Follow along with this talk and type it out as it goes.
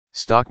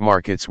Stock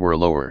markets were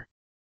lower.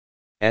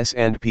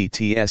 S&P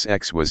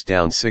TSX was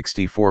down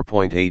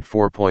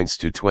 64.84 points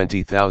to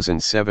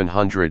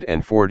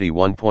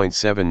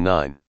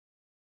 20,741.79.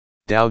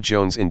 Dow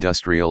Jones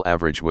Industrial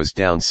Average was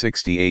down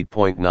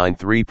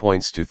 68.93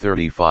 points to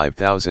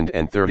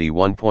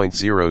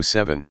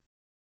 35,031.07.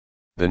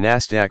 The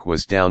Nasdaq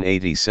was down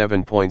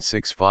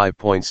 87.65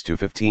 points to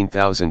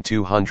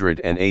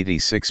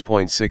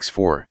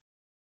 15,286.64.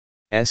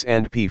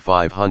 S&P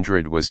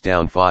 500 was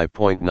down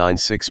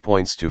 5.96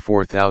 points to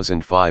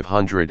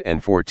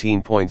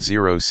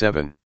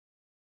 4,514.07.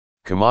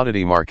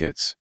 Commodity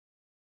markets.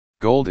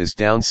 Gold is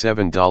down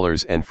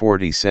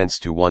 $7.40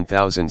 to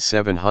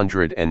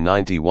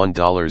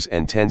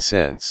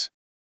 $1,791.10.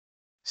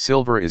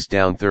 Silver is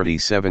down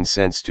 37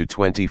 cents to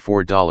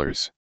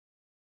 $24.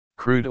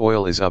 Crude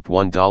oil is up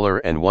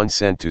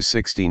 $1.01 to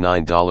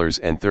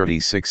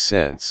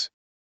 $69.36.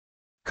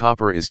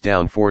 Copper is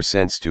down 4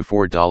 cents to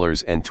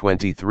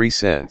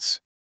 $4.23.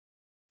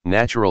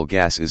 Natural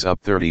gas is up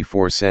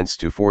 34 cents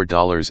to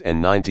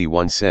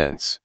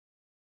 $4.91.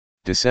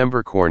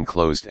 December corn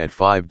closed at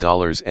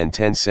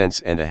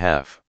 $5.10 and a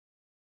half.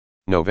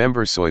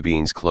 November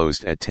soybeans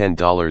closed at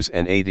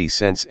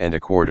 $10.80 and a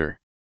quarter.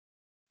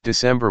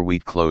 December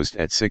wheat closed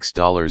at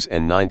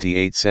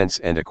 $6.98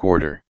 and a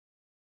quarter.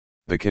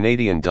 The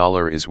Canadian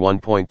dollar is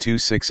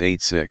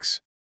 1.2686.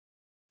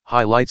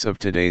 Highlights of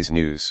today's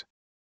news.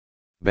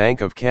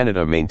 Bank of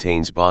Canada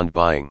maintains bond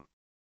buying.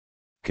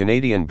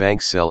 Canadian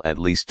banks sell at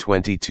least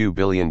 $22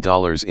 billion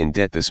in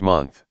debt this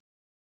month.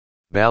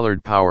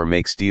 Ballard Power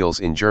makes deals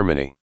in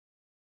Germany.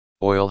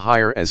 Oil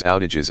higher as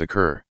outages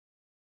occur.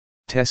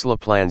 Tesla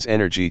plans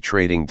energy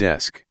trading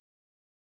desk.